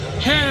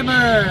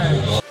Hammer!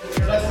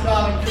 Next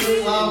comic, give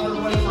it loud for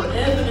everybody for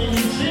Anthony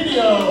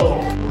Eugenio.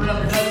 We're gonna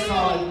have the next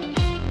comic.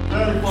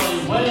 Very funny.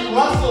 Wayne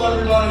Russell,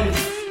 everybody.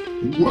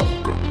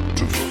 Welcome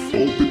to the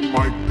Open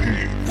Mic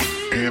Pain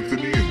with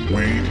Anthony and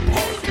Wayne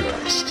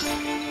podcast.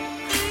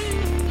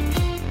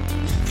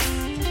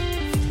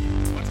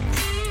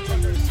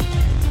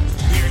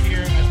 We are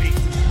here at the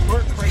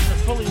Bert Kreischer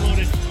Fully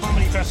Loaded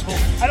Comedy Festival.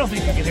 I don't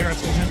think you can hear us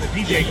because there's a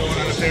DJ going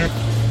on up there.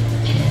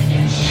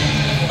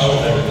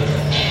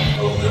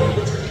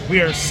 We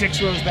are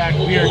 6 rows back.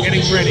 We are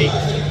getting ready.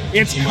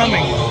 It's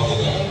coming.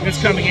 It's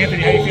coming.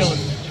 Anthony, how you feeling?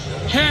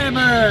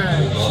 Hammer!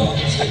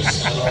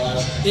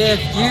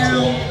 If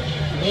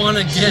you want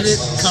to get it,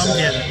 come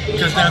get it,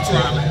 because that's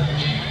where I'm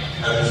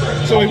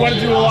at. So we want to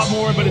do a lot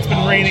more, but it's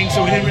been raining,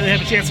 so we didn't really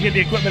have a chance to get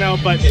the equipment out,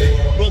 but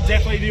we'll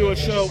definitely do a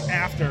show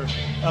after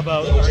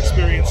about our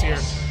experience here.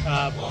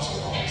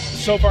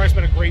 So far, it's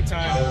been a great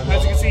time.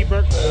 As you can see,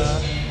 Bert,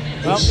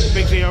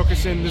 Big J.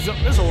 Okerson,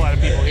 there's a lot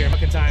of people here.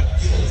 Fucking time.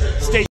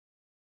 Stay.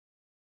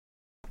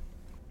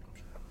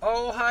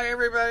 Oh, hi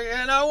everybody,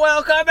 and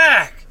welcome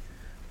back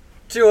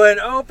to an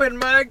Open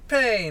Mic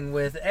Pain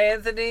with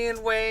Anthony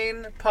and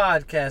Wayne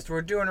podcast.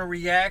 We're doing a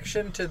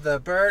reaction to the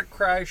Bert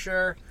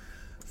Kreischer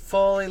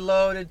Fully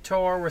Loaded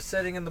tour. We're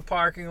sitting in the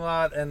parking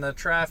lot, and the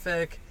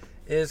traffic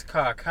is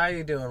cock. How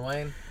you doing,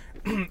 Wayne?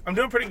 I'm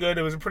doing pretty good.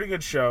 It was a pretty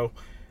good show.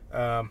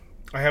 I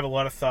have a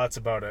lot of thoughts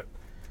about it.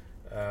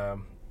 I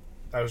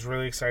was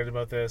really excited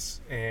about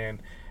this,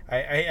 and I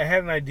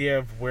had an idea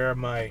of where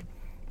my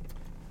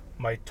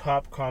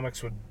top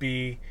comics would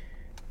be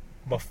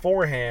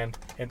beforehand,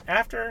 and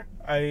after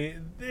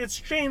it's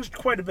changed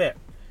quite a bit.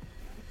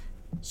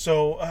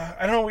 So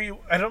I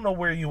don't know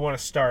where you want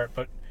to start,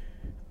 but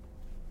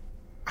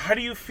how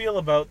do you feel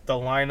about the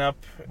lineup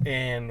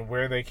and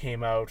where they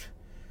came out,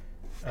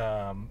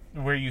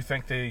 where you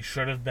think they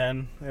should have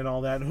been, and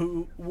all that?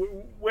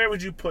 Where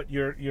would you put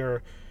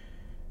your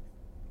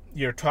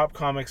top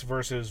comics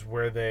versus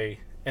where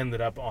they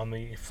ended up on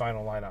the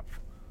final lineup?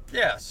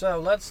 Yeah, so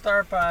let's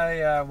start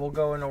by, we'll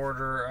go in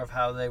order of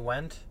how they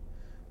went,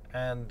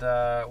 and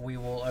we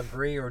will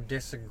agree or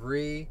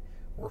disagree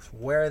with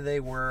where they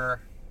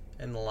were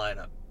in the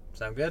lineup.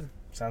 Sound good?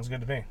 Sounds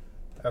good to me.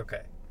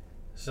 Okay.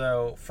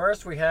 So,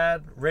 first we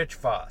had Rich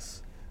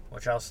Voss,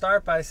 which I'll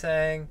start by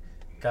saying,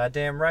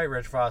 goddamn right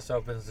Rich Voss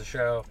opens the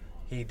show.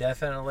 He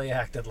definitely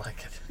acted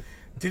like it.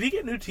 Did he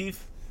get new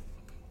teeth?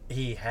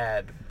 He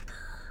had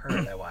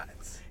pearly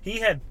whites.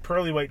 He had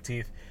pearly white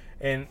teeth.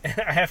 And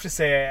I have to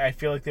say, I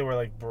feel like they were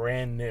like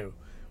brand new.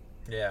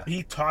 Yeah.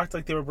 He talked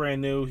like they were brand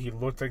new. He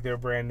looked like they were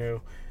brand new.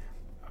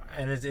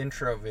 And his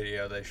intro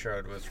video they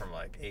showed was from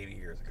like 80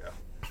 years ago.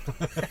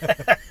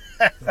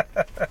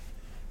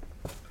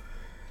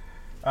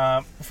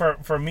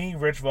 For me,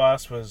 Rich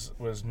Voss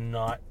was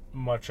not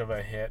much of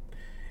a hit.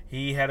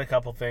 He had a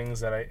couple things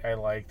that I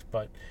liked,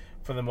 but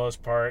for the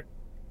most part,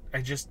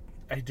 I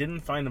didn't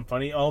find him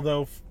funny.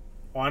 Although,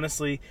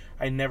 honestly,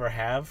 I never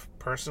have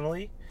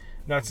personally.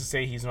 Not to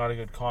say he's not a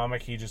good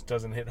comic, he just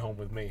doesn't hit home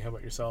with me. How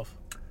about yourself?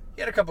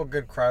 He had a couple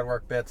good crowd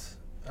work bits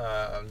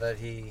that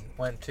he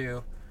went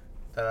to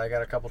that I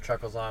got a couple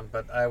chuckles on,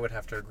 but I would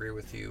have to agree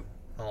with you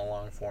on the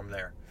long form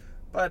there.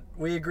 But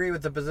we agree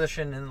with the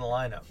position in the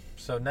lineup.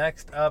 So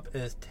next up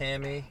is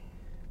Tammy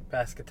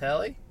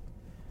Pescatelli.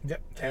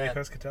 Yep, Tammy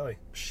Pescatelli.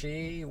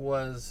 She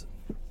was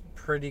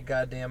pretty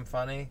goddamn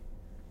funny,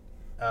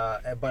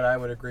 but I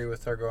would agree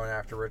with her going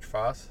after Rich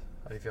Voss.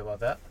 How do you feel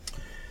about that?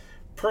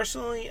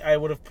 Personally, I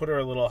would have put her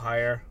a little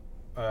higher.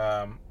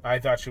 I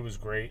thought she was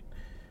great.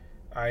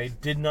 I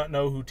did not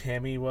know who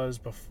Tammy was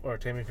or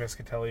Tammy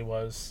Pescatelli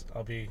was.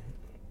 I'll be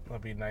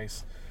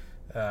nice.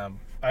 I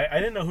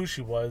didn't know who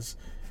she was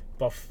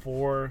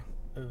before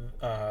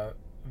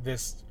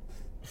this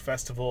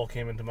festival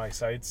came into my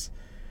sights.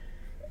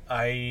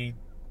 I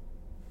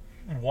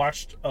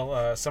watched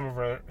some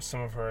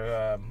of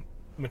her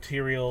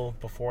material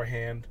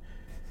beforehand.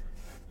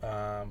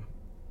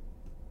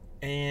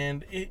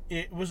 And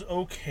it was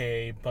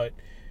okay, but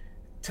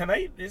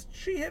tonight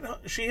she hit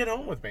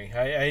home with me.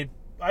 I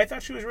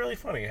thought she was really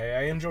funny.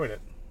 I enjoyed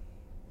it.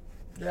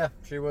 Yeah,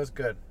 she was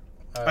good.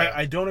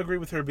 I don't agree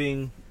with her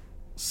being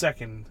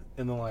second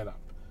in the lineup.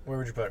 Where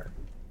would you put her?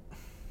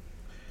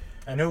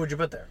 And who would you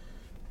put there?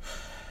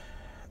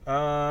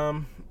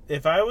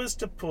 If I was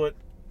to put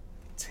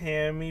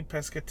Tammy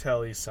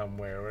Pescatelli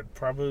somewhere, it would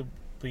probably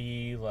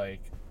be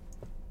like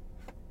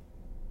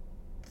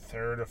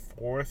third or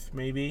fourth,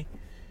 maybe.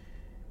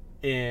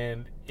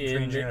 And you're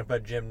going to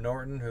put Jim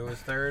Norton, who was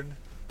third?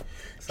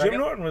 Jim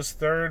Norton was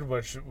third,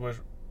 which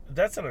was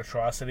that's an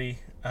atrocity.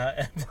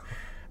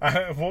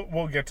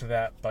 We'll get to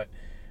that, but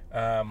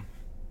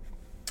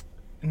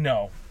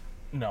no,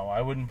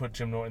 I wouldn't put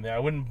Jim Norton there. I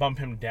wouldn't bump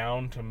him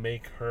down to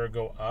make her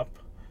go up.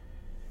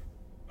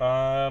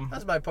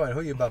 That's my point.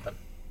 Who are you bumping?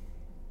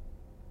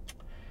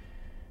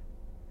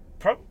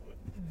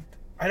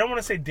 I don't want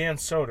to say Dan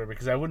Soder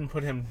because I wouldn't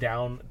put him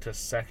down to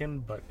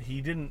second, but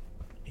he didn't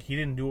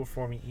do it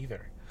for me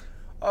either.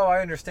 Oh,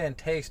 I understand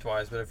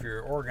taste-wise, but if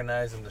you're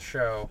organizing the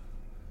show,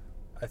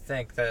 I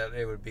think that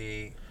it would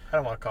be I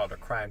don't want to call it a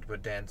crime to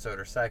put Dan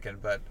Soder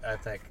second, but I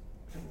think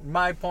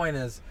my point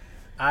is,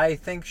 I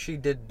think she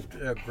did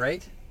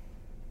great,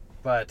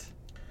 but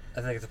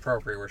I think it's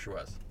appropriate where she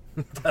was.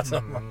 That's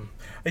all.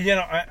 You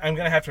know, I'm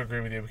gonna have to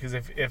agree with you because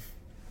if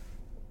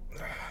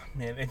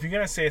you're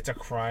gonna say it's a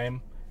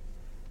crime,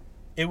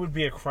 it would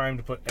be a crime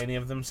to put any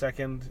of them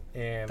second.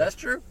 And That's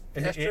true.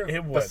 That's true.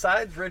 It would.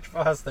 Besides Rich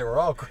Voss, they were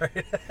all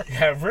great.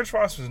 Yeah, Rich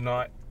Voss was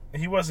not.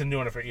 He wasn't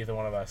doing it for either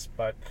one of us.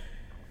 But,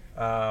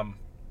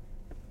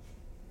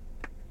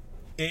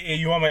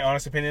 you want my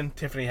honest opinion?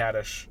 Tiffany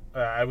Haddish.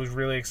 I was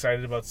really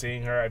excited about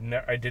seeing her.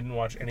 I didn't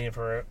watch any of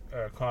her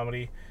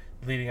comedy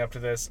leading up to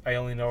this. I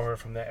only know her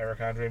from the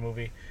Eric Andre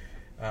movie.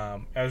 I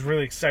was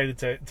really excited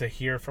to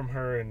hear from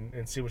her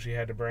and see what she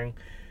had to bring.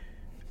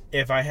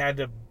 If I had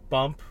to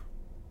bump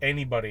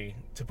anybody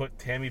to put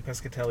Tammy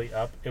Pescatelli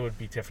up, it would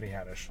be Tiffany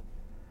Haddish.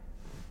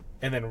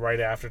 And then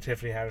right after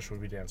Tiffany Haddish would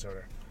be Dan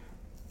Soder.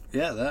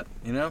 Yeah,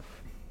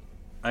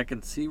 I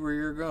can see where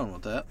you're going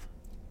with that.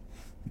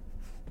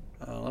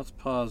 Let's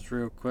pause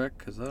real quick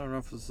because I don't know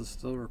if this is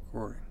still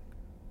recording.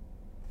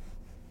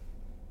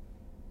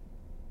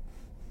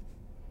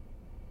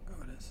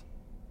 Oh, it is.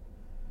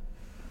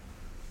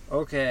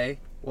 Okay,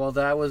 well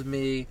that was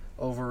me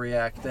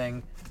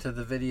overreacting to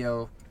the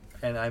video,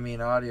 and I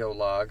mean audio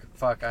log.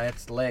 Fuck,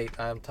 it's late.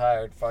 I'm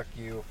tired. Fuck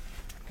you.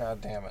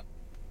 God damn it.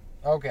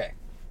 Okay.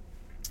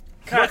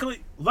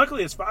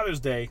 Luckily it's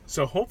Father's Day,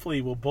 so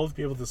hopefully we'll both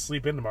be able to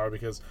sleep in tomorrow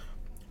because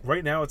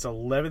right now it's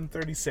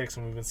 11:36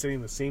 and we've been sitting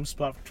in the same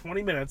spot for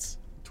 20 minutes.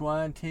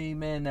 20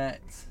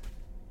 minutes.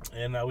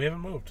 And we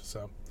haven't moved,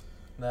 so.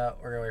 No,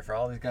 we're going to wait for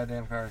all these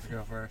goddamn cars to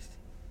go first.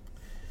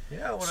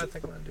 Yeah, what I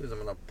think I'm going to do is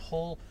I'm going to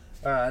pull...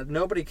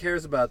 nobody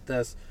cares about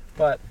this,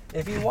 but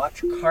if you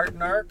watch Cart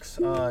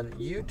Narcs on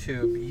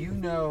YouTube, you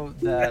know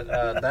that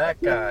that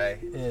guy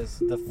is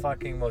the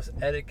fucking most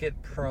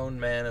etiquette-prone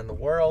man in the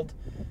world,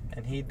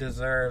 and he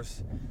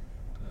deserves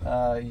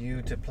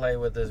you to play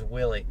with his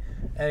willy.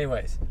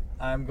 Anyways,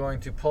 I'm going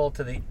to pull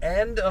to the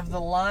end of the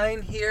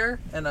line here,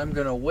 and I'm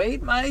going to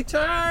wait my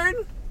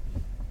turn.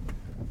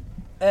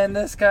 And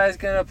this guy's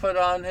going to put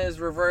on his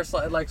reverse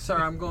light. Like, sir,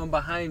 I'm going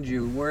behind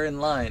you. We're in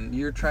line.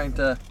 You're trying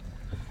to...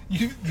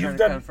 You've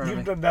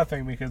done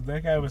nothing because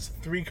that guy was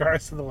 3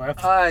 cars to the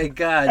left. Ay,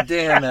 god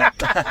damn it.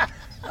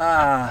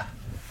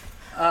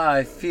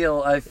 I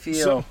feel.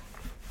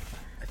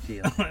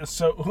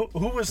 So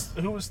who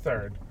was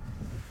third?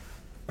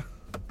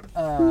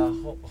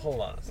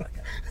 Hold on a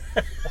second.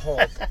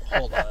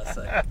 Hold on a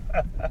second.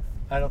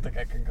 I don't think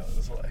I can go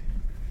this way.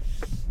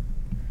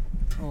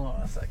 Hold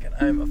on a second.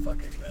 I'm a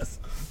fucking mess.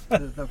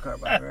 There's no car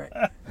by me,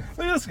 right?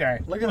 Look at this guy.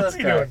 Look at What's this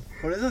he guy. doing?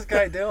 What is this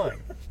guy doing?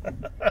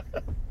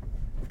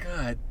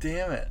 God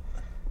damn it.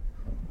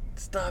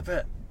 Stop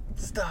it.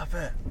 Stop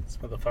it. This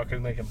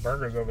motherfucker's making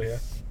burgers over here.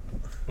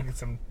 Look at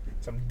some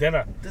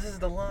dinner. This is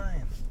the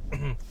line.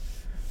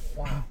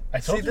 Wow. I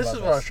told you this about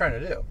is what I was trying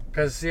to do.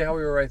 Because see how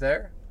we were right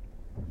there?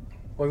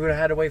 Well, we would have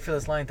had to wait for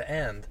this line to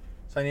end.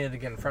 So I needed to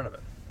get in front of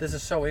it. This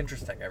is so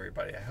interesting,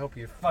 everybody. I hope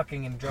you're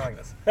fucking enjoying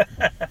this.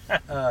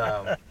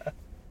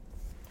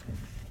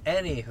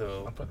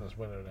 Anywho. I'm putting this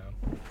window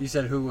down. You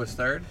said who was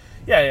third?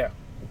 Yeah.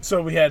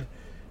 So we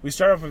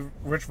started off with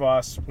Rich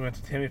Voss. We went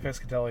to Tammy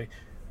Pescatelli.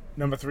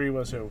 Number 3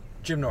 was who?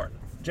 Jim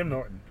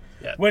Norton.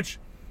 Yeah. Which,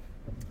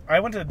 I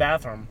went to the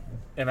bathroom,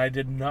 and I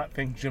did not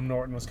think Jim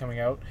Norton was coming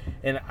out.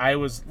 And I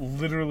was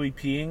literally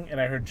peeing, and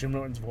I heard Jim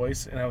Norton's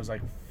voice, and I was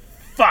like,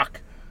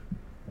 fuck!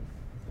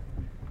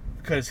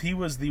 Because he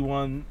was the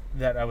one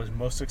that I was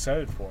most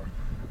excited for.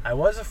 I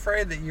was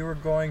afraid that you were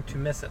going to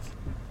miss it.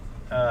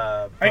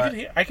 I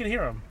could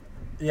hear him.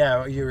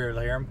 Yeah, you were able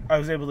to hear him? I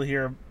was able to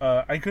hear him.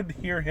 I could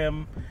hear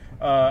him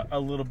a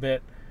little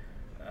bit.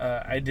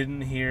 I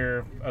didn't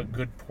hear a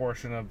good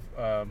portion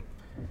of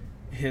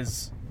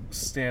his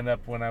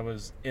stand-up when I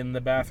was in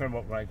the bathroom,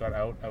 but when I got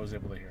out, I was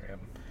able to hear him.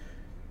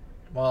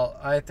 Well,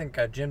 I think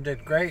Jim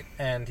did great,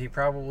 and he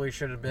probably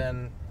should have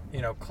been,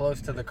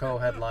 close to the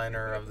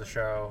co-headliner of the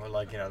show,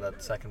 like,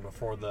 that second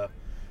before the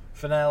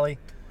finale.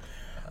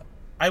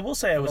 I will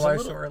say I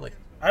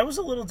was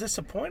a little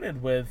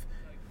disappointed with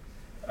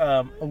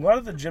a lot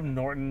of the Jim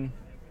Norton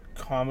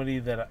comedy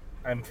that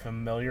I'm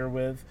familiar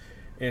with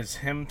is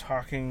him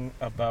talking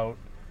about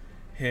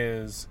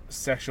his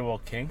sexual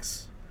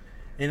kinks.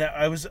 And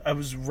I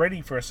was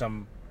ready for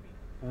some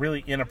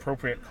really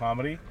inappropriate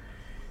comedy.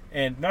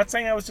 And not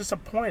saying I was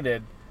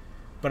disappointed,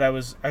 but I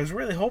was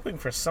really hoping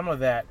for some of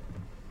that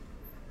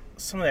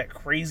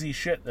crazy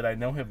shit that I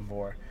know him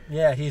for.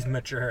 Yeah, he's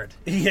matured.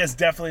 He has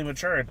definitely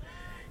matured.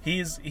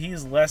 He's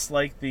less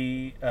like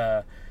the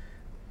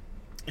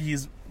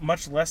he's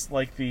much less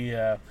like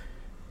the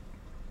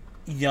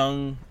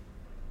young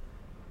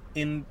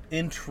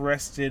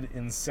interested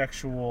in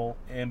sexual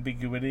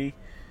ambiguity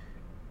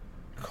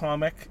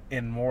comic,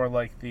 and more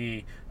like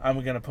the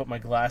I'm going to put my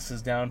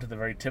glasses down to the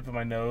very tip of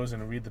my nose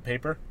and read the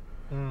paper.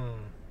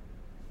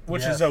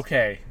 Which is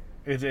okay.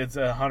 It's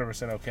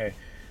 100% okay.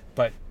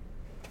 But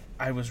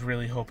I was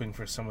really hoping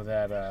for some of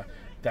that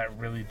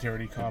really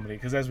dirty comedy,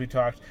 because as we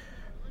talked,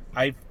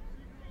 I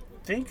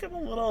think I'm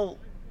a little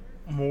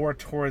more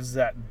towards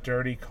that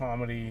dirty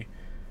comedy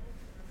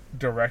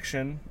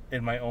direction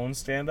in my own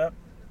stand-up.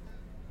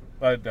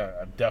 I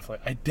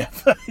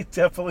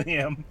definitely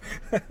am.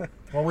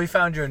 Well, we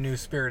found you a new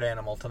spirit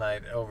animal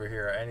tonight over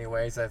here.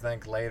 Anyways, I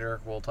think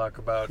later we'll talk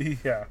about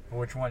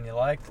which one you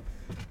liked.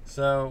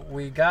 So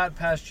we got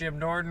past Jim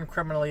Norton,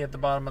 criminally at the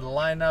bottom of the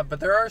lineup, but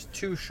there are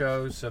 2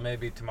 shows, so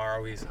maybe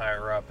tomorrow he's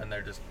higher up and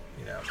they're just,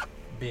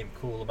 being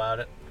cool about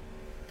it.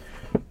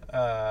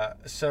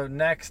 So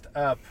next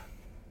up,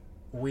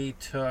 we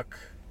took...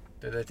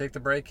 Did they take the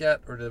break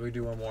yet, or did we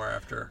do one more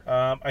after?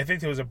 I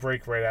think there was a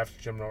break right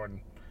after Jim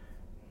Norton.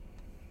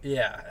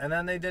 Yeah, and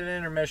then they did an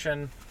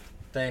intermission.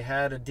 They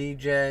had a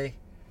DJ.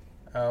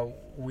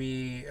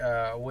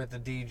 With the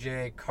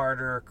DJ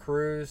Carter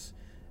Cruz,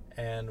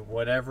 and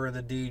whatever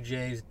the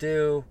DJs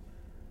do,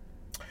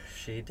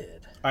 she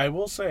did. I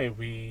will say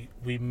we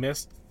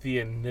missed the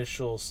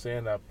initial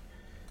stand-up,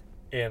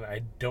 and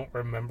I don't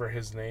remember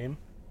his name,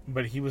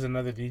 but he was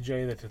another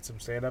DJ that did some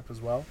stand-up as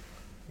well.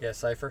 Yeah,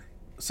 Cypher.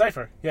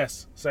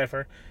 Yes,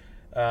 Cypher.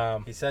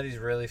 He said he's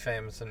really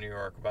famous in New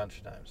York a bunch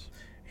of times.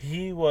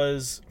 He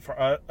was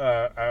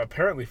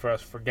apparently for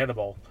us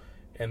forgettable,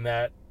 and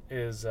that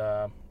is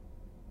that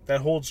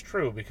holds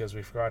true because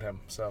we forgot him.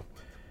 So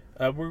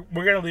we're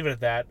gonna leave it at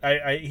that.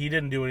 He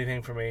didn't do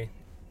anything for me.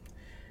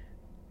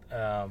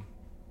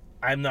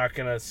 I'm not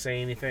gonna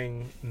say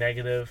anything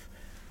negative.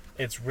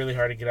 It's really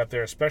hard to get up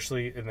there,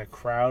 especially in the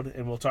crowd,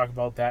 and we'll talk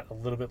about that a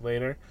little bit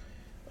later.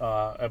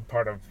 A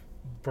part of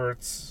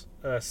Bert's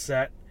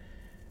set,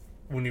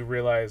 when you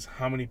realize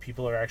how many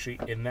people are actually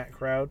in that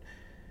crowd.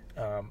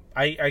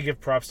 I give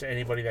props to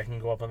anybody that can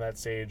go up on that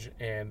stage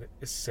and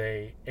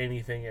say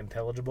anything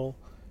intelligible.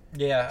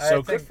 Yeah,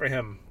 so good for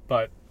him.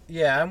 But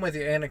yeah, I'm with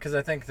you, Anna, because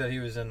I think that he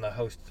was in the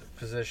host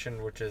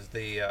position, which is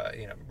the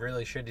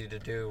really shitty to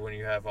do when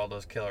you have all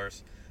those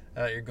killers.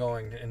 You're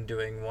going and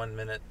doing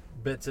 1-minute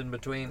bits in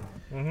between.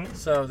 Mm-hmm.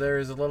 So there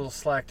is a little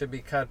slack to be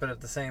cut, but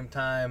at the same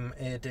time,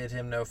 it did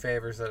him no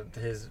favors that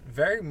his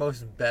very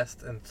most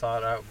best and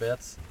thought out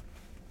bits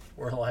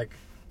were like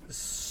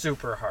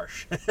super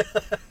harsh.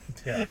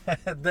 Yeah.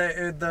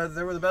 They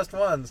were the best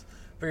ones,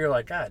 but you're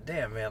like, God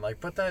damn, man, like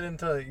put that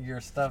into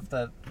your stuff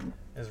that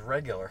is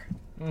regular.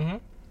 Mm-hmm.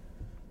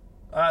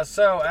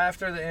 So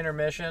after the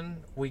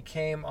intermission, we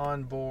came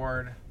on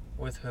board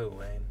with who,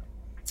 Wayne?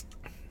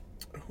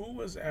 Who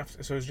was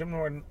after? So it was Jim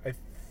Norton. I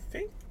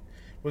think,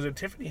 was it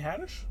Tiffany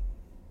Haddish?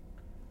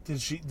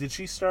 Did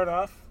she start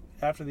off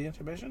after the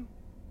intermission?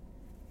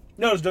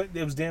 No, it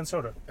was Dan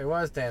Soder. It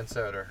was Dan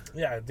Soder.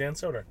 Yeah, Dan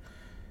Soder.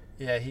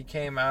 Yeah, he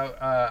came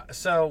out.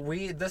 So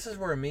this is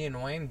where me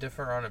and Wayne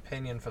differ on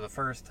opinion for the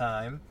first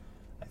time,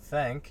 I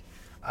think.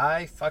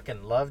 I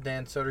fucking love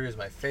Dan Soder. He's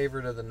my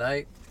favorite of the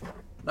night.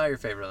 Not your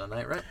favorite of the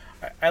night, right?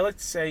 I like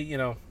to say,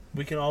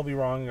 we can all be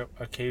wrong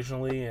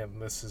occasionally,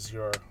 and this is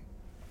your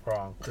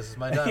wrong. This is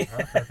my time,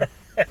 huh?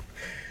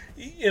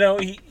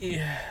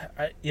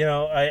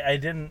 I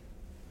didn't.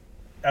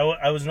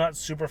 I was not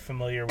super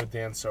familiar with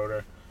Dan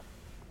Soder,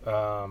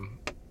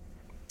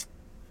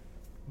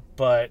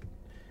 but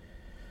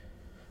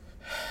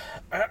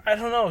I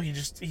don't know. He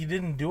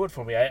didn't do it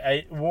for me.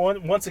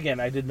 Once again,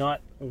 I did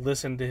not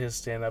listen to his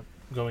stand up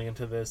going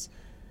into this,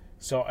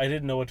 so I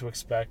didn't know what to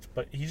expect.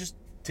 But he just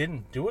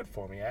didn't do it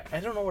for me. I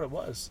don't know what it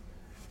was.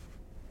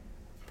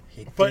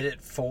 He did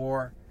it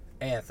for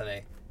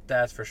Anthony.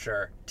 That's for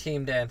sure.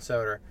 Team Dan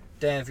Soder.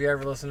 Dan, if you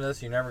ever listen to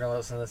this, you're never going to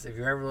listen to this. If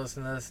you ever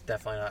listen to this,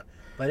 definitely not.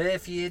 But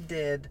if you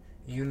did,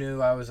 you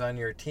knew I was on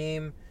your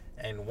team,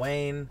 and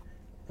Wayne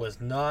was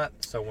not.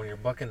 So when you're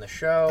booking the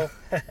show,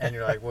 and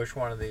you're like, which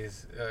one of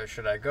these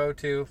should I go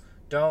to?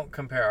 Don't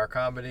compare our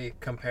comedy.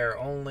 Compare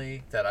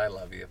only that I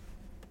love you.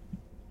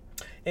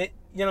 It,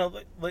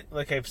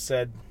 like I've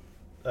said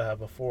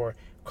before,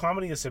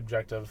 comedy is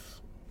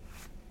subjective.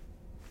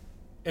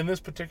 In this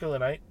particular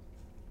night,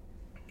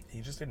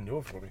 he just didn't do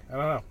it for me. I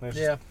don't know.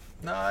 Yeah.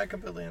 No, I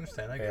completely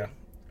understand. I get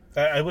it.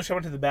 I wish I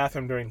went to the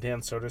bathroom during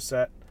Dan Soder's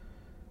set.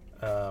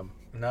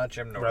 Not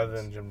Jim Norton's. Rather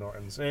than Jim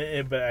Norton's.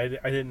 But I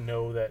didn't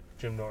know that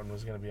Jim Norton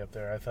was going to be up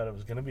there. I thought it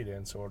was going to be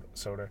Dan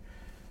Soder.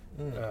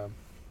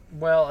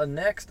 Well,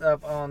 next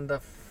up on the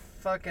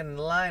fucking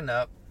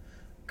lineup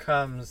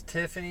comes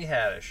Tiffany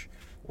Haddish,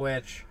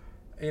 which,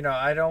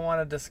 I don't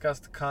want to discuss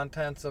the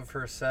contents of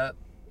her set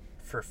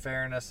for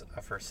fairness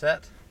of her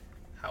set.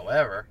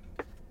 However,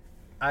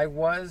 I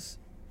want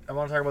to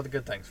talk about the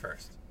good things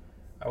first.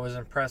 I was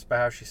impressed by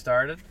how she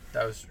started.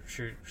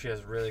 She has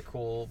a really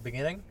cool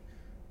beginning.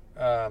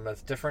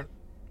 That's different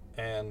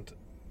and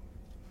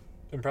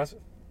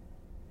impressive.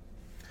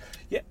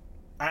 Yeah,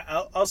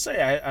 I'll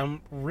say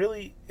I'm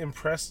really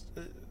impressed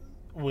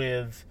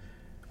with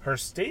her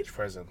stage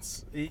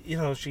presence.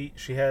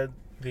 She had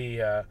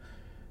the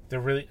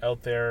really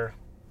out there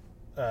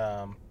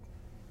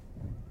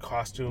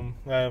costume.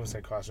 I wouldn't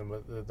say costume,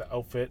 but the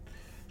outfit.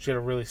 She had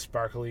a really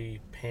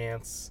sparkly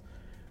pants.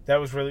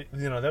 That was really,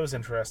 that was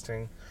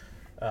interesting.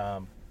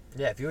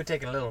 Yeah, if you were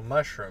taking a little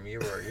mushroom, you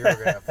were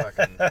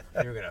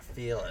gonna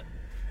feel it.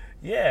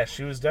 Yeah,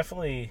 she was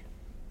definitely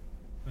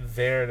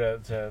there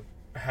to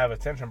have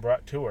attention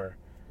brought to her.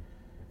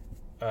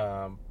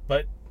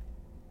 But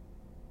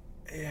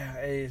yeah,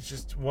 it's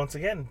just, once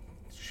again,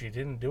 she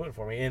didn't do it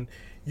for me. And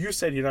you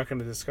said you're not going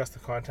to discuss the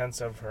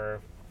contents of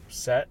her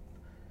set.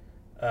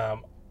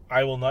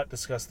 I will not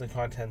discuss the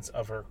contents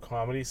of her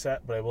comedy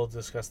set, but I will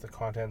discuss the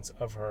contents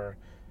of her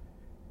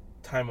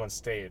time on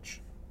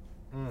stage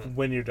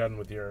when you're done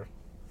with your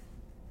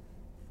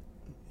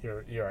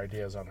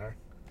ideas on her.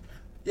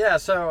 Yeah,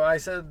 so I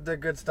said the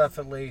good stuff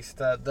at least.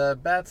 The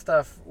bad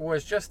stuff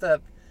was just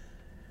that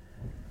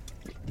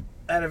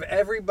out of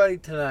everybody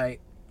tonight,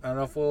 I don't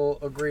know if we'll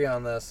agree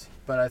on this,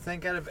 but I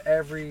think out of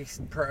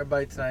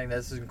everybody tonight,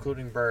 this is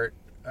including Bert,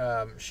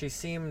 she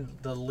seemed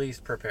the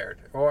least prepared.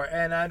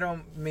 And I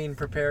don't mean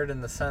prepared in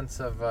the sense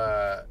of,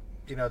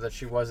 that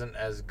she wasn't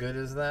as good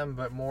as them,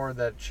 but more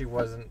that she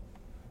wasn't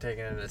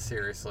taking it as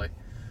seriously.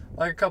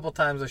 Like a couple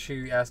times that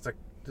she asked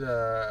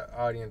the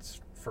audience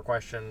for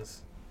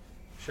questions,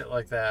 shit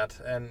like that.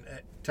 And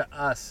to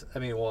us,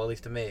 at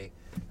least to me,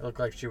 it looked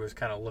like she was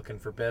kind of looking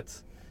for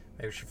bits.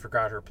 Maybe she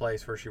forgot her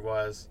place where she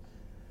was.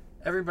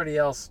 Everybody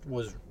else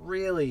was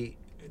really,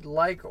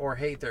 like or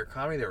hate their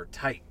comedy, they were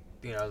tight.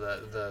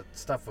 The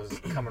stuff was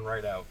coming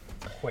right out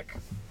quick.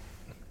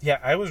 Yeah,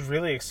 I was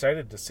really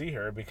excited to see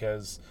her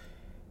because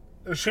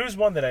she was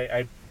one that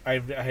I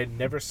had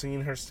never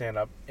seen her stand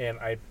up, and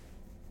I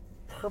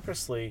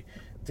purposely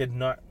did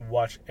not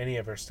watch any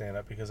of her stand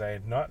up because I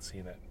had not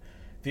seen it.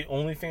 The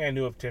only thing I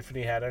knew of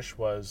Tiffany Haddish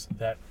was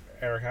that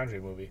Eric Andre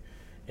movie,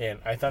 and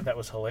I thought that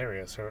was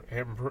hilarious. Her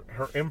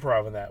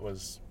improv in that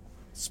was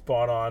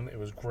spot on. It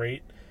was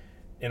great,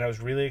 and I was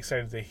really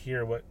excited to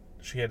hear what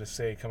she had to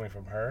say coming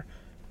from her.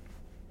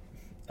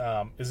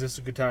 Is this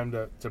a good time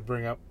to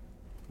bring up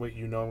what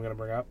I'm going to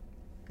bring up?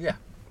 Yeah.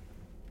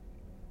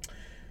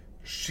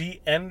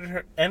 She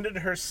ended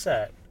her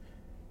set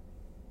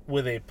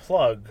with a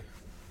plug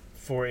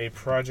for a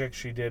project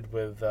she did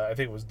with, I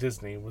think it was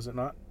Disney, was it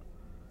not?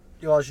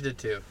 Well, she did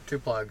two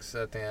plugs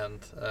at the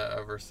end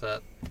of her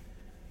set.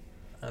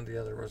 And the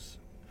other was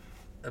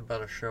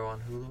about a show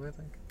on Hulu, I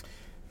think.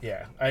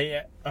 Yeah.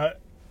 I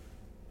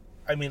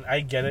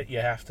get it.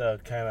 You have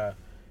to kind of...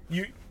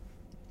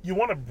 You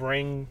want to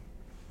bring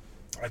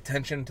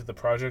attention to the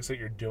projects that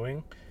you're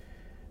doing,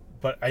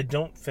 but I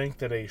don't think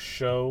that a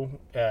show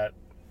at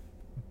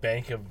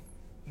Bank of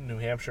New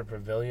Hampshire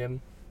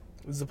Pavilion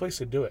is the place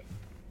to do it.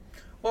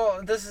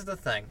 Well, this is the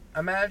thing.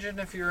 Imagine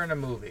if you're in a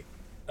movie,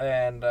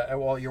 and,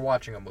 you're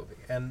watching a movie,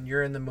 and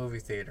you're in the movie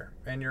theater,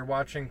 and you're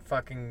watching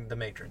fucking The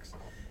Matrix.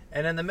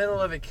 And in the middle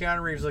of it,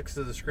 Keanu Reeves looks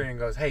to the screen and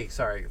goes, "Hey,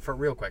 sorry, for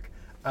real quick,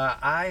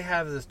 I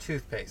have this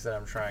toothpaste that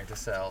I'm trying to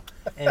sell,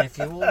 and if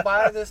you will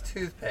buy this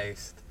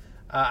toothpaste,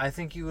 I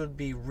think you would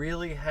be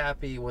really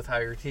happy with how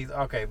your teeth..."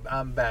 Okay,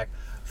 I'm back.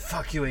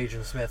 Fuck you,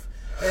 Agent Smith.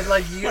 And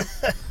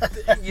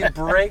you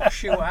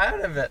breaks you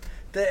out of it.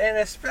 And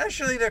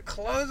especially to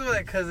close with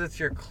it, because it's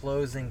your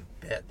closing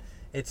bit.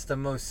 It's the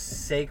most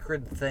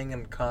sacred thing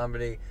in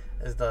comedy,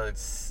 is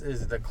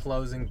the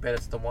closing bit.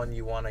 It's the one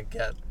you want to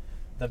get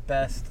the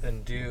best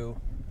and do,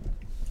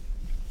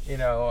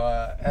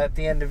 at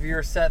the end of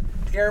your set,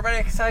 to get everybody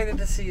excited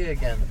to see you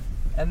again.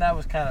 And that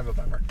was kind of a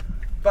bummer.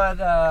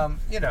 But,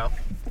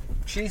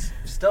 she's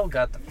still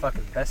got the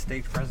fucking best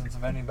stage presence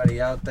of anybody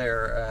out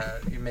there.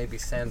 You maybe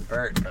send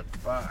Bert, but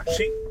fuck.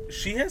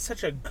 She has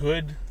such a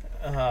good,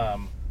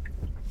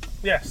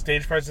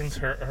 stage presence.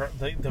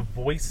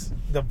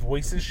 The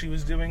voices she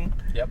was doing.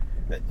 Yep.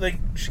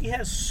 She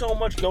has so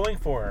much going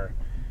for her,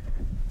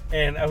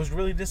 and I was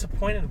really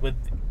disappointed with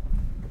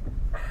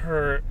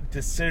her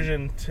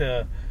decision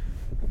to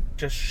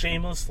just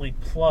shamelessly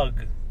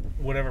plug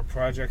whatever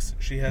projects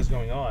she has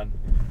going on.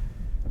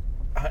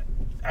 I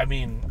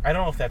don't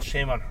know if that's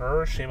shame on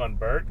her, shame on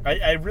Bert.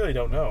 I really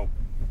don't know.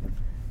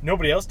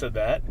 Nobody else did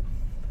that.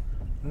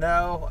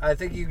 No, I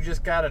think you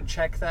just gotta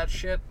check that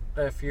shit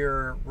if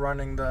you're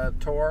running the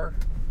tour.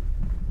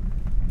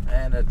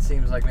 And it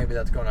seems like maybe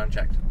that's going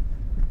unchecked.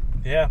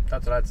 Yeah.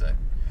 That's what I'd say.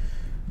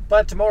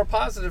 But to more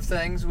positive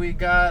things, we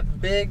got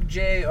Big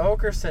J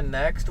Okerson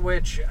next,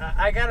 which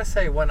I gotta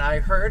say, when I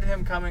heard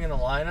him coming in the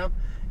lineup,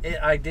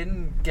 I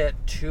didn't get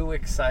too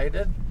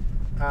excited.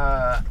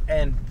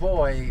 And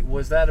boy,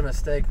 was that a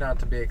mistake not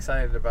to be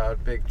excited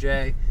about Big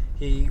J.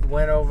 He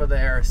went over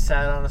there,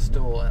 sat on a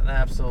stool, and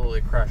absolutely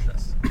crushed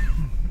us.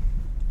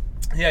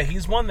 Yeah,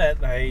 he's one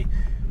that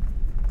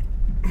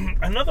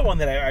another one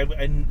that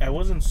I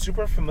wasn't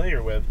super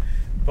familiar with,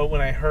 but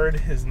when I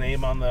heard his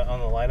name on the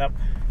lineup,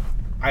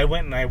 I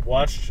went and I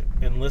watched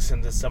and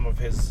listened to some of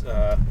his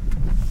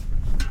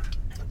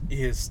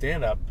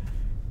stand-up,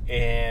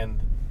 and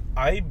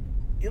I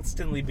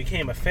instantly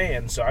became a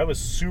fan, so I was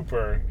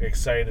super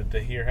excited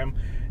to hear him,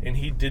 and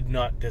he did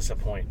not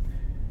disappoint.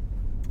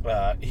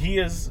 He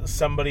is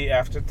somebody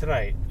after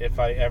tonight, if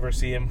I ever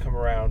see him come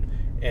around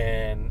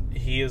and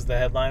he is the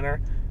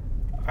headliner,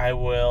 I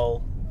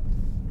will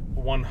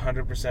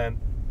 100%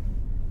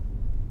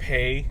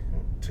 pay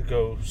to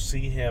go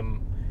see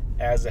him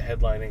as a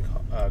headlining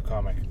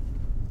comic.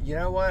 You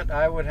know what?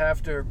 I would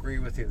have to agree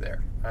with you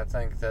there. I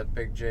think that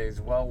Big J is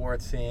well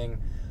worth seeing.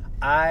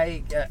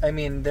 I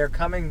mean, they're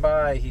coming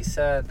by, he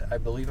said, I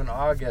believe in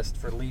August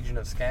for Legion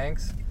of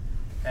Skanks,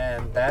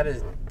 and that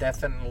is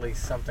definitely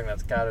something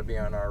that's got to be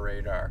on our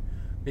radar,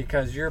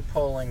 because you're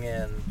pulling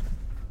in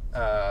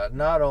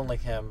not only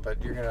him,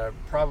 but you're going to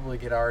probably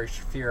get Ari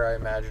Shaffir, I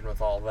imagine,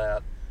 with all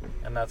that,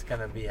 and that's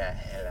going to be a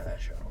hell of a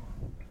show.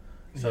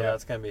 So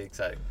that's going to be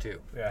exciting, too.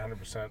 Yeah,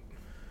 100%.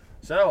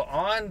 So,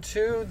 on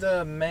to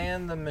the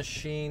Man the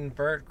Machine,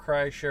 Bert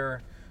Kreischer,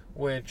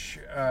 which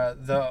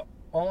the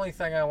only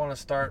thing I want to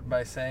start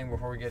by saying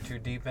before we get too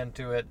deep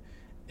into it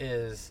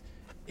is,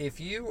 if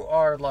you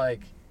are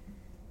like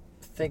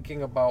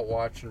thinking about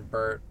watching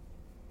Bert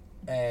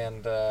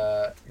and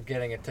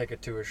getting a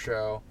ticket to a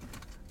show,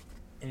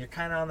 and you're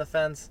kind of on the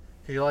fence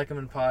because you like him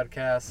in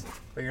podcasts,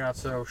 but you're not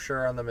so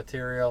sure on the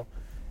material,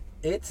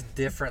 it's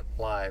different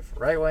live,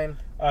 right, Wayne?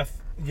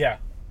 Yeah,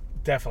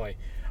 definitely.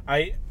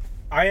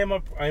 I'm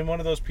one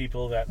of those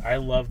people that I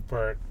love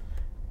Bert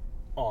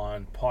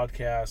on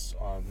podcasts,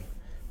 on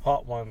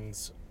Hot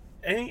Ones,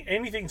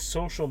 anything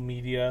social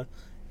media.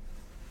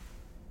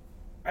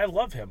 I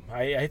love him.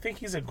 I think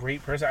he's a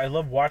great person. I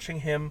love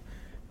watching him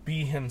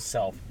be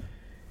himself.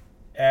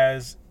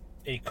 As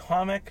a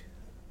comic,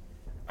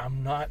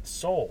 I'm not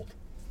sold.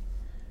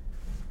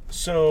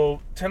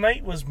 So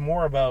tonight was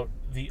more about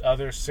the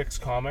other 6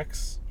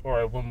 comics,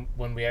 or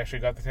when we actually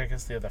got the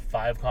tickets, the other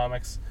 5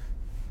 comics.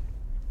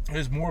 It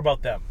was more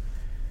about them.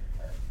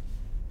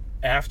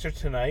 After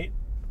tonight,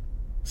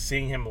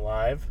 seeing him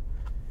live,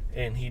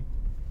 and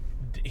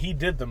he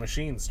did the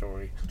Machine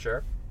story.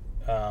 Sure.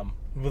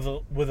 With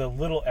a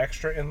little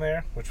extra in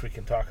there, which we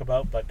can talk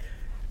about, but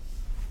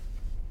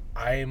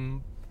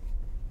I'm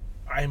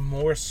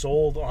more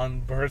sold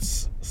on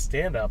Bert's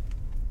stand-up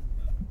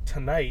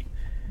tonight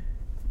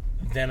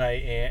than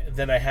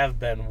I have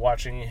been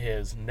watching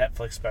his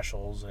Netflix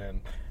specials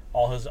and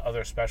all his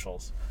other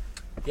specials.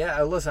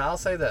 Yeah, listen, I'll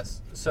say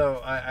this.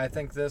 So I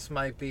think this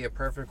might be a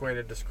perfect way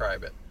to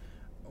describe it.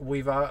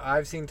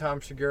 I've seen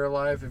Tom Segura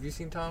live. Have you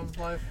seen Tom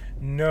live?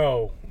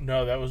 No,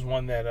 that was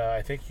one that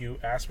I think you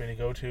asked me to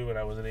go to, and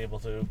I wasn't able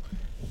to.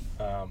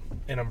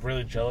 And I'm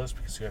really jealous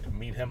because you got to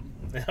meet him.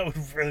 I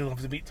would really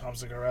love to meet Tom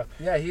Segura.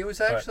 Yeah, he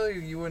was actually,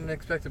 you wouldn't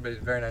expect it, but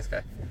he's a very nice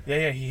guy.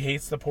 Yeah, he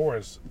hates the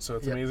pores, so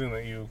it's amazing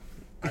that you...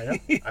 I know,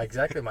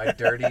 exactly. My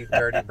dirty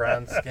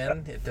brown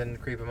skin, it didn't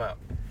creep him out.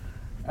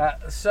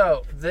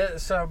 So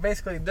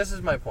basically, this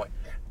is my point.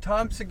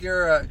 Tom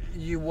Segura,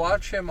 you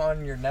watch him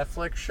on your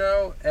Netflix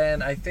show,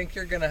 and I think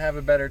you're going to have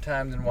a better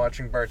time than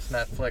watching Bert's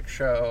Netflix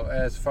show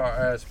as far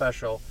as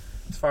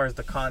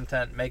the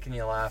content, making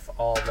you laugh,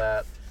 all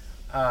that.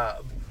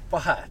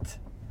 But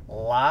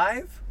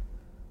live,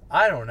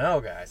 I don't know,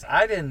 guys.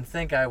 I didn't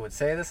think I would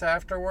say this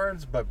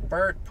afterwards, but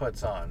Bert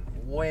puts on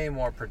way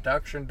more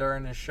production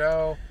during his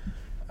show.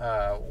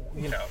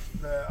 He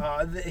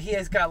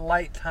has got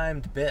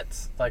light-timed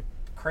bits, like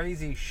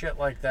crazy shit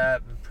like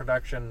that,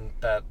 production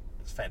that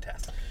is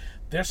fantastic.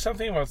 There's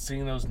something about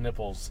seeing those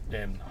nipples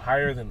in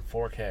higher than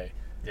 4K.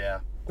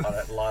 Yeah,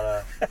 a lot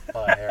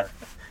of hair.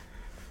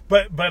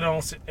 But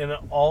in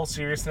all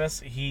seriousness,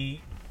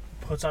 he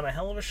puts on a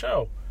hell of a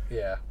show.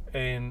 Yeah.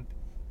 And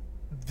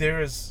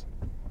there is...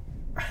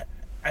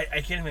 I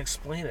can't even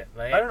explain it.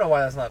 I don't know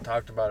why that's not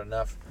talked about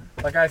enough.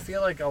 Like, I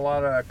feel like a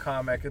lot of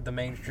the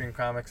mainstream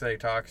comics that he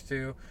talks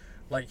to,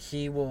 like,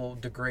 he will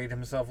degrade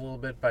himself a little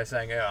bit by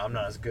saying, "Yeah, I'm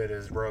not as good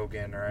as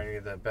Rogan or any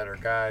of the better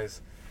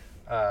guys,"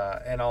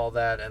 and all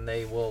that, and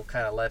they will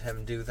kind of let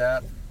him do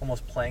that,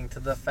 almost playing to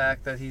the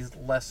fact that he's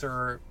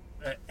lesser.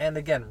 And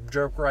again,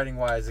 joke writing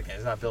wise, again,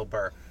 he's not Bill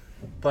Burr,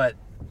 but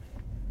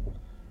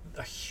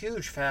a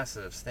huge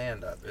facet of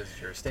stand-up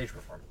is your stage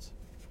performance.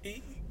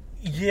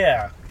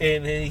 Yeah,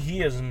 and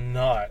he is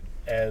not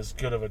as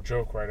good of a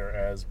joke writer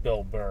as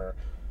Bill Burr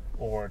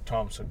or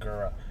Tom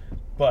Segura,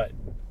 but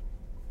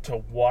to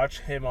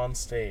watch him on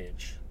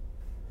stage,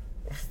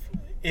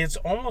 it's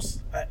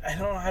almost, I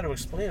don't know how to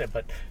explain it,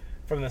 but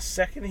from the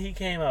second he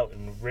came out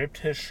and ripped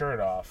his shirt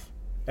off,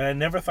 and I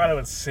never thought I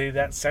would say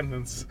that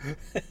sentence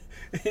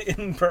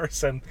in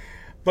person,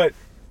 but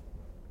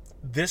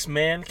this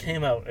man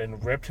came out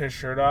and ripped his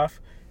shirt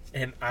off,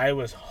 and I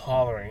was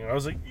hollering. I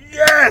was like,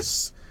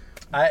 yes!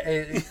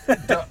 I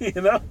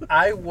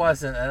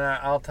wasn't, and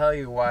I'll tell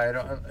you why. I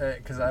don't,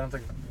 because I don't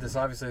think this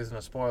obviously isn't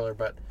a spoiler,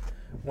 but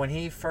when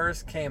he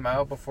first came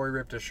out, before he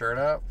ripped his shirt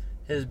out,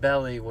 his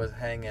belly was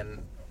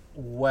hanging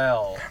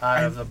well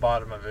out of the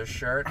bottom of his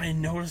shirt. I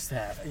noticed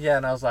that. Yeah,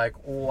 and I was like,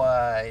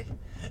 why?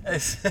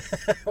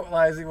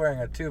 Why is he wearing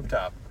a tube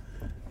top?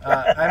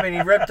 I mean,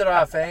 he ripped it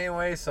off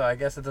anyway, so I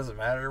guess it doesn't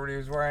matter what he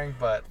was wearing,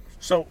 but...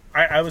 So,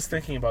 I was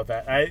thinking about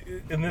that,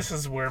 and this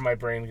is where my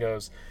brain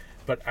goes,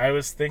 but I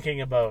was thinking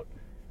about,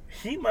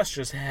 he must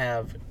just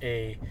have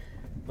a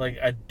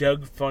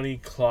Doug Funny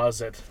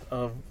closet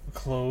of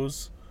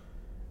clothes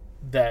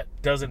that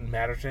doesn't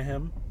matter to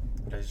him.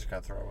 That he's just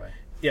got to throw away.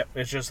 Yep,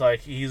 it's just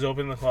like, he's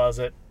opened the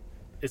closet,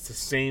 it's the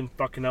same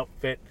fucking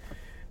outfit,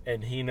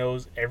 and he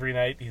knows every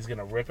night he's going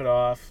to rip it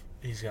off,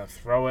 he's going to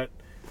throw it,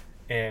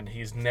 and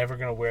he's never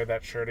going to wear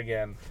that shirt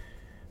again.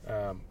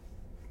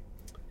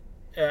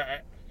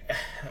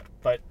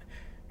 But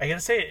I gotta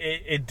say,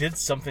 it did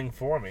something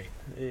for me.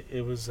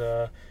 It was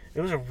a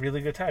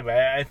really good time.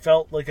 I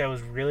felt like I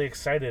was really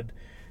excited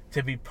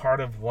to be part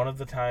of one of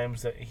the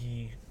times that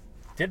he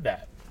did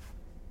that.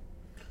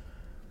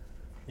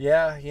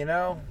 Yeah,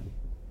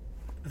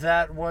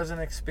 that was an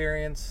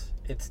experience.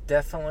 It's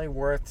definitely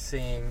worth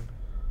seeing.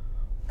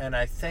 And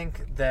I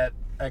think that,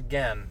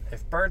 again,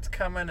 if Bert's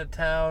coming to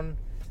town,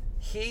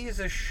 he's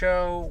a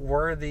show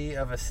worthy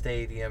of a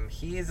stadium.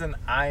 He's an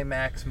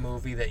IMAX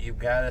movie that you've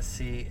got to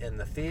see in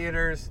the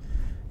theaters.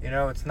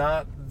 It's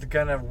not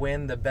going to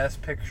win the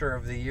Best Picture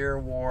of the Year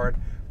award,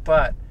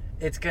 but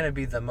it's going to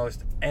be the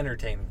most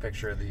entertaining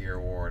Picture of the Year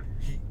award.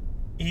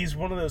 He's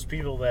one of those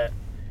people that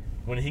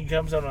when he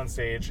comes out on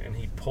stage and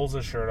he pulls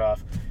his shirt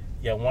off,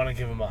 you want to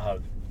give him a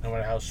hug, no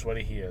matter how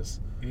sweaty he is.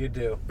 You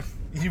do.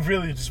 You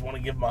really just want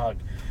to give him a hug.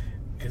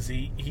 Because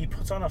he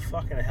puts on a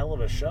fucking hell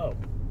of a show.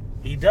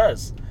 He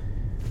does.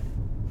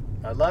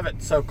 I love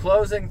it. So,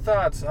 closing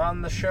thoughts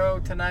on the show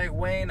tonight,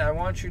 Wayne. I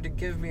want you to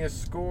give me a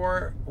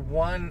score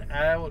 1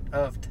 out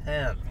of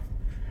 10.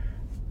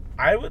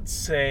 I would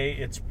say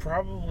it's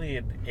probably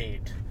an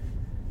 8.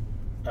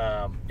 8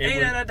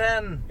 out of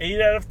 10.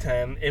 8 out of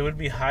 10. It would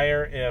be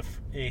higher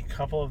if a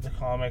couple of the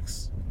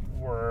comics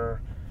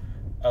were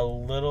a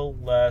little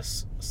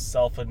less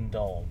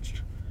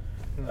self-indulged.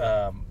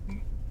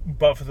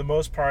 But for the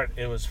most part,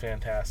 it was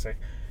fantastic.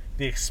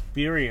 The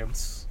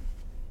experience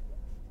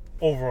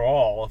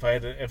overall, if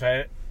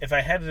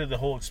I had to do the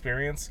whole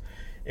experience,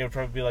 it would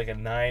probably be like a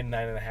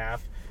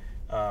 9.5.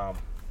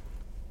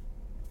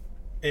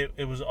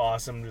 It was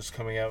awesome just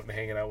coming out and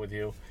hanging out with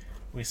you.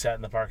 We sat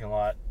in the parking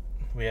lot.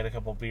 We had a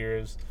couple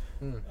beers.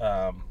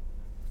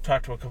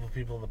 Talked to a couple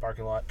people in the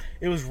parking lot.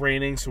 It was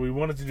raining, so we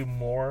wanted to do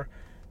more,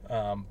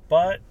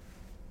 but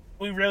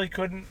we really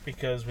couldn't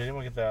because we didn't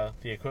want to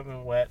get the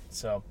equipment wet.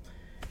 So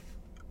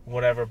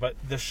whatever. But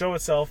the show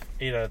itself,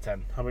 8 out of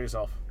 10. How about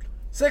yourself?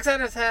 6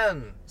 out of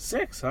 10.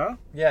 6, huh?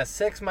 Yeah,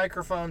 6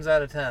 microphones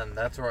out of 10.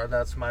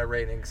 That's my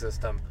rating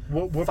system.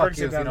 What Fuck brings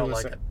you you if down you don't to a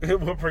like 6? it.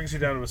 What brings you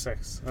down to a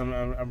 6?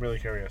 I'm really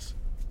curious.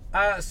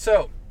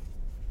 So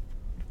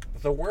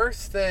the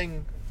worst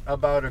thing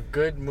about a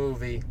good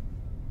movie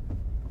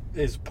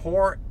is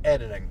poor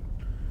editing,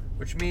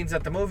 which means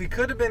that the movie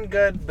could have been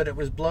good, but it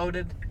was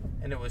bloated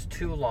and it was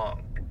too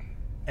long.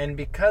 And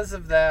because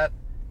of that,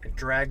 it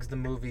drags the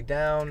movie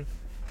down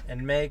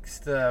and makes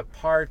the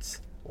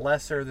parts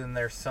lesser than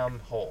their sum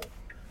whole.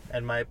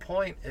 And my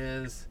point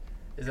is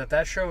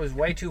that show is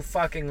way too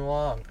fucking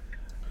long.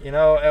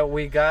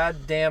 We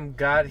goddamn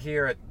got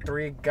here at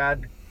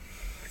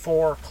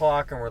 4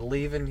 o'clock and we're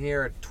leaving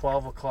here at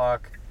 12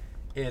 o'clock.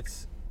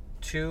 It's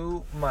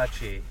too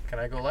muchy. Can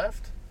I go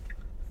left?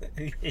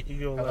 You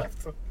go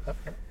left. Left.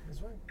 This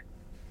way.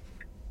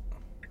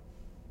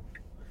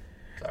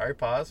 Sorry,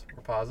 pause.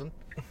 We're pausing.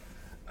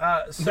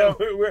 So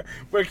No,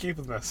 we're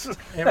keeping this.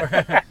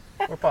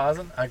 we're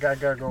pausing. I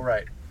gotta go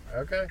right.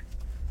 Okay.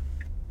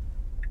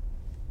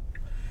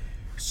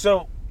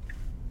 So,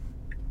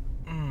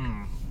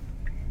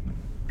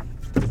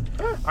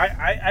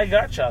 I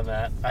got you on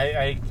that.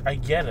 I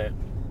get it.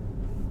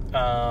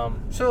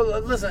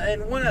 So listen,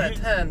 and 1 out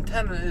of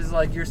 10 is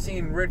like you're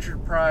seeing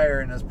Richard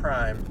Pryor in his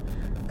prime,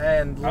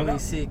 and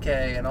Louis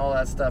C.K. and all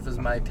that stuff is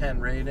my 10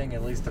 rating,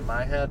 at least in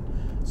my head.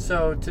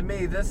 So to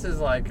me, this is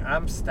like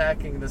I'm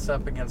stacking this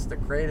up against the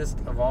greatest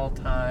of all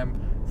time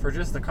for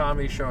just the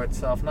comedy show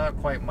itself. Not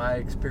quite my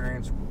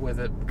experience with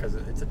it because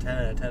it's a 10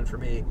 out of 10 for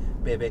me,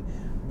 baby.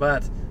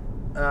 But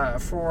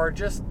for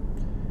just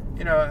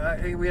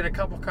we had a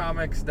couple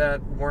comics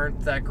that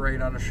weren't that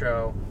great on the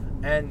show.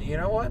 And you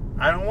know what?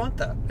 I don't want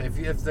that.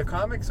 If the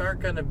comics aren't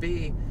going to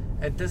be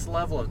at this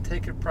level of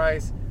ticket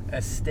price,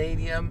 as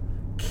stadium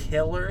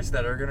killers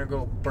that are going to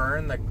go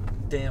burn the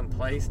damn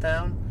place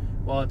down,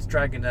 well, it's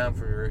dragging down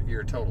for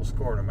your total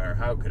score no matter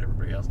how good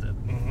everybody else did.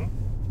 Mm-hmm.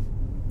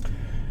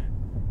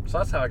 So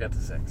that's how I got to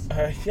 6.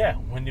 Yeah,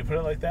 when you put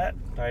it like that,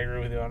 I agree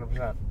with you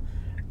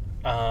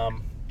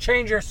 100%.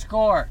 Change your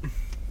score.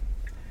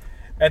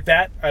 At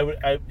that,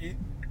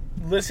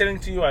 listening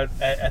to you,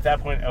 at that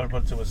point, I would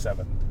put it to a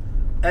 7.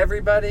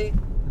 Everybody,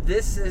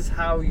 this is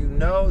how you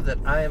know that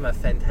I am a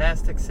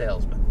fantastic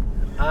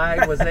salesman.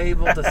 I was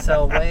able to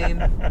sell Wayne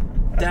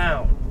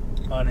down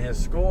on his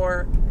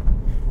score.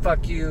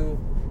 Fuck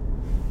you,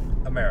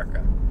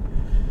 America.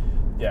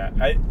 Yeah,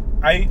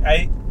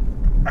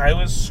 I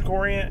was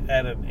scoring it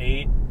at an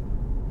 8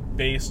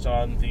 based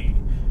on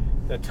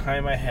the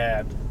time I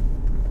had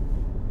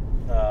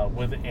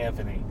with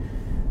Anthony.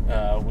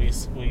 We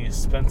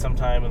spent some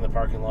time in the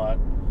parking lot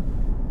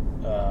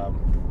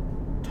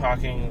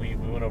talking. We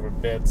went over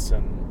bits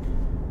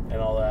and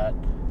all that,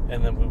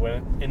 and then we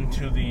went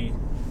into the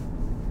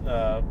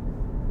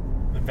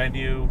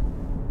venue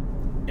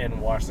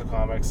and watched the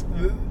comics.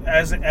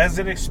 As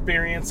an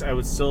experience, I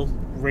would still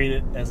rate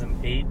it as an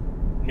 8,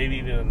 maybe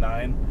even a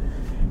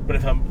 9. But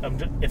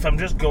if I'm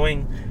just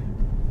going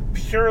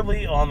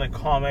purely on the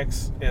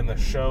comics and the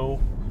show,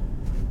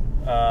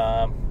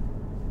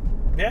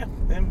 yeah,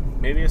 then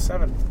maybe a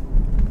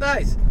 7.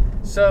 Nice.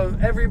 So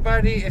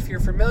everybody, if you're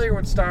familiar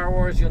with Star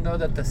Wars, you'll know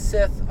that the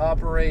Sith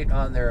operate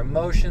on their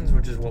emotions,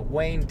 which is what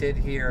Wayne did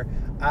here.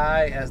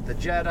 I, as the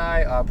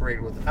Jedi,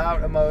 operate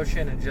without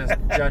emotion and just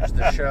judge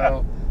the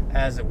show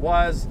as it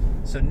was.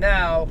 So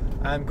now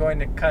I'm going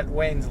to cut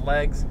Wayne's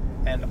legs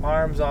and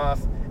arms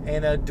off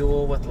in a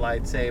duel with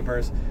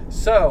lightsabers.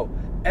 So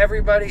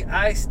everybody,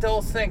 I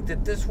still think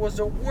that this was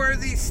a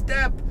worthy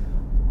step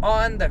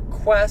on the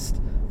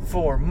quest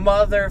for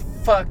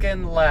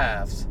motherfucking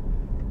laughs.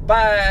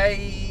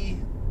 Bye.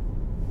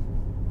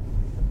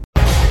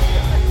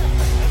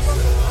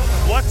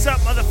 What's up,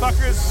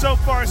 motherfuckers? So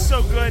far,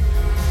 so good.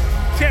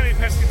 Tammy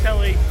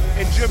Pescatelli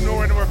and Jim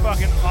Norton were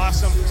fucking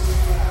awesome.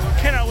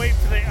 Cannot wait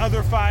for the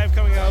other 5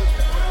 coming out.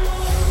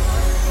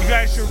 You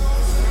guys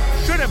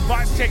should have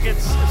bought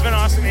tickets. It's been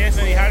awesome.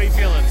 Anthony, how are you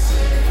feeling?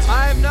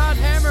 I am not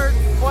hammered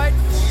quite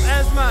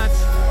as much,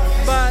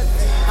 but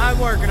I'm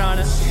working on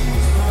it.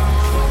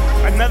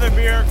 Another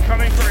beer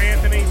coming for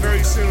Anthony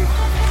very soon.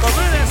 But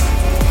look at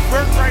this.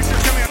 Bert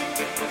Kreischer coming up.